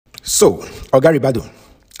So, Oga Ribadu,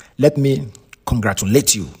 let me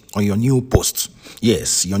congratulate you on your new post.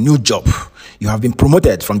 Yes, your new job. You have been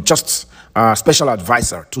promoted from just special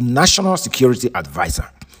advisor to national security advisor.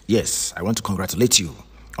 Yes, I want to congratulate you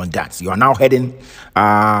on that. You are now heading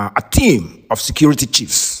a team of security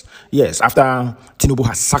chiefs. Yes, after Tinubu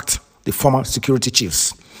has sacked the former security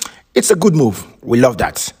chiefs. It's a good move. We love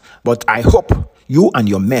that. But I hope you and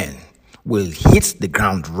your men will hit the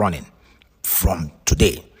ground running from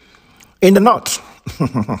today. In the north,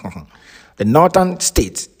 the northern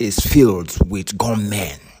state is filled with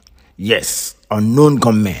gunmen. Yes, unknown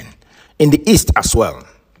gunmen. In the east as well.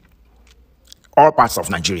 All parts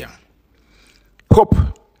of Nigeria. Hope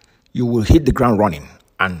you will hit the ground running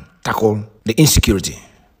and tackle the insecurity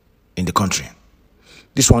in the country.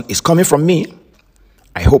 This one is coming from me.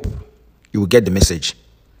 I hope you will get the message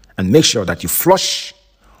and make sure that you flush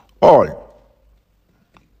all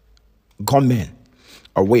gunmen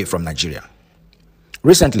away from Nigeria.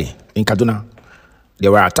 Recently, in Kaduna,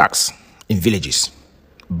 there were attacks in villages.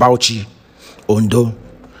 Bauchi, Ondo.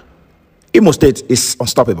 Imo State is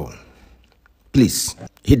unstoppable. Please,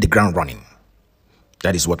 hit the ground running.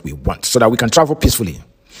 That is what we want, so that we can travel peacefully,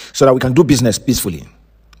 so that we can do business peacefully.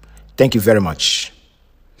 Thank you very much,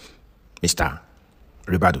 Mr.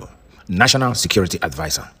 Ribadu, National Security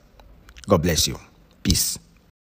Advisor. God bless you. Peace.